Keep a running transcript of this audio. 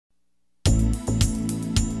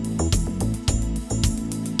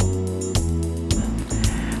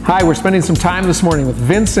Hi, we're spending some time this morning with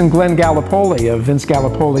Vince and Glenn Gallipoli of Vince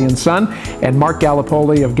Gallipoli & Son and Mark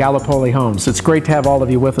Gallipoli of Gallipoli Homes. It's great to have all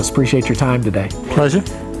of you with us. Appreciate your time today. Pleasure.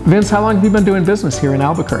 Vince, how long have you been doing business here in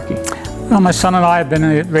Albuquerque? Well, my son and I have been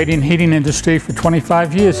in the radiant heating industry for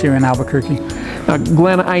 25 years here in Albuquerque. Now,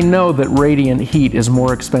 Glenn, I know that radiant heat is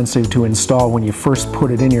more expensive to install when you first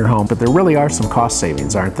put it in your home, but there really are some cost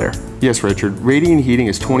savings, aren't there? Yes, Richard. Radiant heating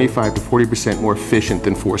is 25 to 40% more efficient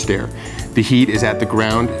than forced air. The heat is at the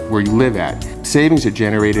ground where you live at. Savings are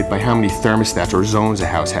generated by how many thermostats or zones a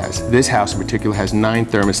house has. This house in particular has 9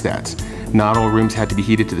 thermostats. Not all rooms have to be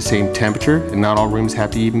heated to the same temperature, and not all rooms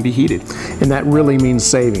have to even be heated. And that really means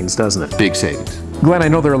savings, doesn't it? Big savings. Glenn, I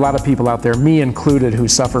know there are a lot of people out there, me included, who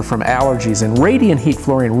suffer from allergies, and radiant heat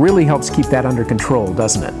flooring really helps keep that under control,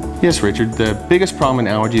 doesn't it? Yes, Richard. The biggest problem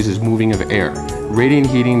in allergies is moving of air. Radiant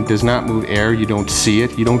heating does not move air. You don't see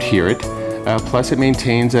it, you don't hear it. Plus it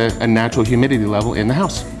maintains a natural humidity level in the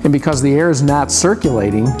house. And because the air is not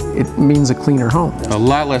circulating, it means a cleaner home. A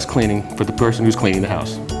lot less cleaning for the person who's cleaning the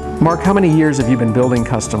house. Mark, how many years have you been building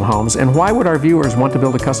custom homes, and why would our viewers want to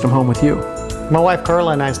build a custom home with you? My wife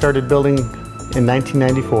Carla and I started building in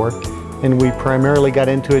 1994, and we primarily got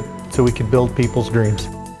into it so we could build people's dreams.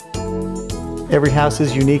 Every house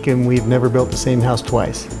is unique, and we've never built the same house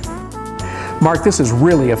twice. Mark, this is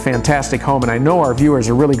really a fantastic home, and I know our viewers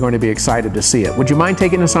are really going to be excited to see it. Would you mind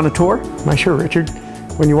taking us on a tour? My sure, Richard.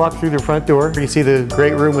 When you walk through the front door, you see the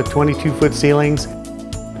great room with 22-foot ceilings,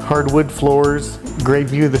 hardwood floors, great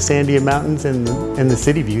view of the Sandia Mountains and the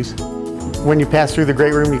city views. When you pass through the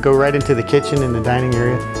great room, you go right into the kitchen and the dining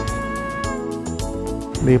area.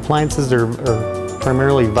 The appliances are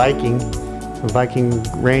primarily Viking, a Viking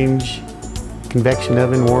range, convection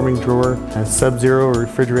oven, warming drawer, a Sub-Zero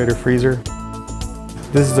refrigerator freezer.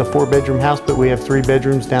 This is a 4-bedroom house, but we have 3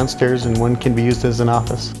 bedrooms downstairs and one can be used as an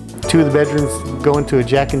office. 2 of the bedrooms go into a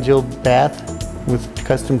Jack and Jill bath with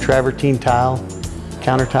custom travertine tile,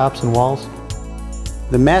 countertops and walls.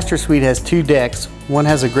 The master suite has 2 decks. One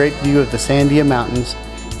has a great view of the Sandia Mountains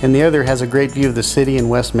and the other has a great view of the city in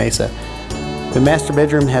West Mesa. The master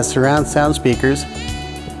bedroom has surround sound speakers.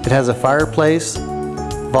 It has a fireplace,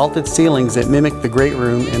 vaulted ceilings that mimic the great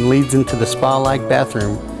room and leads into the spa-like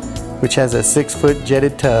bathroom, which has a 6-foot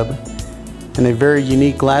jetted tub and a very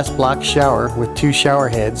unique glass block shower with 2 shower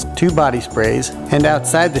heads, 2 body sprays, and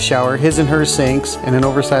outside the shower, his and her sinks and an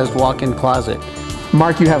oversized walk-in closet.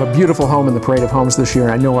 Mark, you have a beautiful home in the Parade of Homes this year.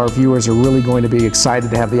 I know our viewers are really going to be excited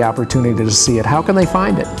to have the opportunity to see it. How can they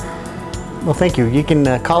find it? Well, thank you. You can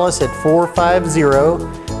call us at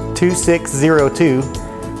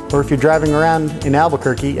 450-2602, or if you're driving around in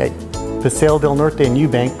Albuquerque at Paseo del Norte and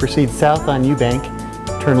Eubank, proceed south on Eubank,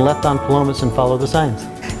 turn left on Palomas and follow the signs.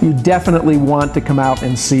 You definitely want to come out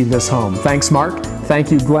and see this home. Thanks, Mark. Thank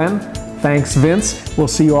you, Glenn. Thanks, Vince. We'll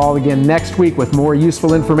see you all again next week with more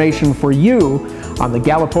useful information for you on the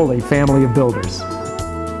Gallipoli family of builders.